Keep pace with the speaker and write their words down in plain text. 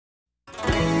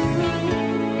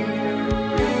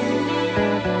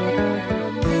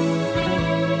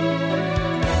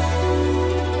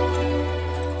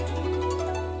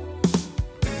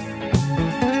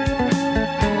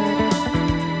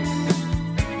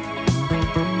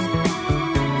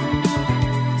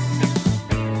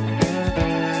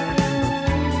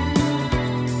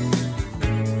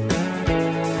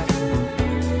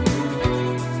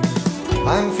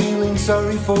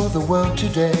sorry for the world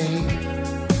today.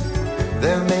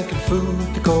 They're making food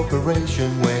the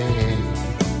corporation way.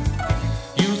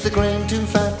 Use the grain to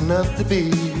fatten up the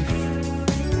beef.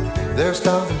 They're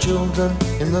starving children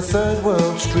in the third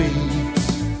world streets.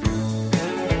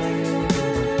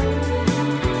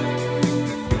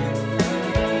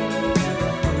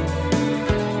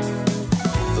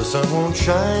 The sun won't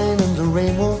shine and the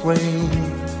rain won't rain.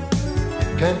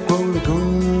 Can't grow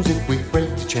lagoons if we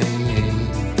break the chain.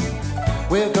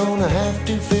 We're gonna have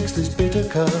to fix this bitter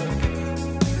cup.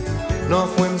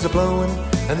 North winds are blowing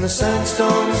and the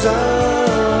sandstorm's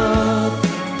up.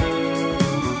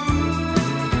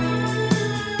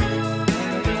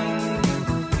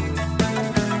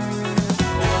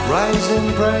 Rising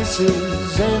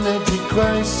prices, energy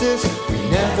crisis, we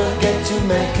never get to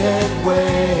make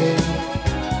headway.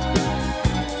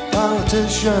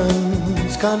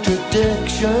 Politicians,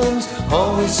 contradictions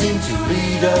always seem to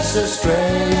lead us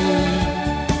astray.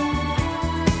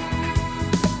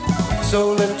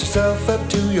 So lift yourself up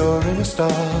to your inner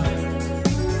star.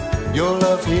 Your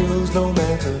love heals no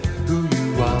matter who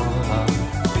you are.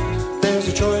 There's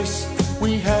a choice,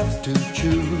 we have to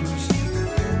choose.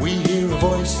 We hear a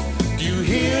voice, do you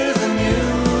hear the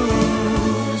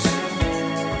news?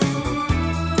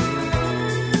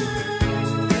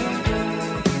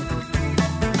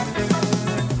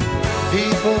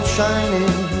 People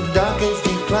shining, dark age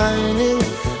declining.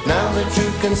 Now the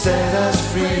truth can set us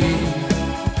free.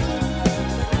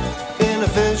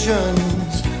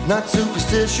 Visions, not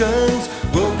superstitions,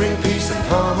 will bring peace and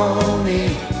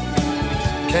harmony.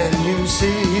 Can you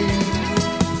see?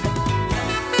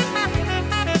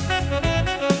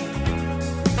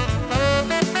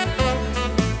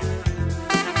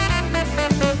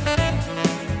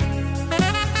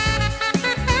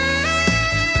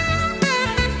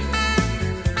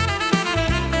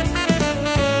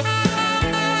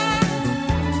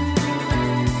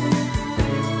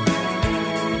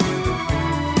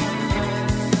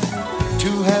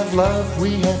 To have love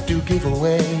we have to give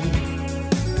away.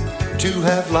 To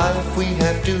have life we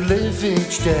have to live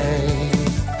each day.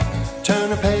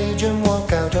 Turn a page and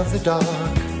walk out of the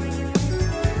dark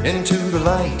into the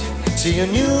light, see a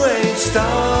new age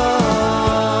start.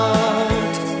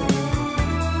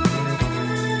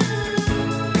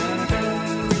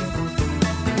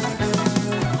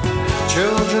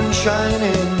 Children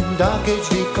shining, dark age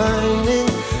declining.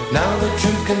 Now the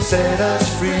truth can set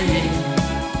us free.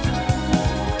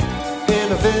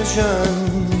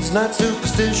 Visions, not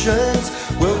superstitions,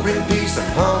 will bring peace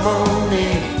and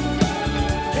harmony.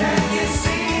 Can you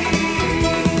see?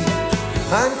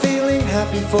 I'm feeling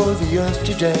happy for the earth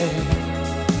today.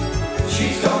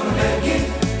 She's gonna make it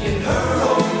in her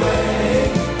own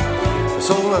way. A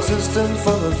solar system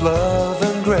full of love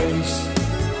and grace.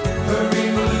 Her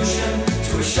evolution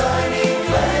to a shining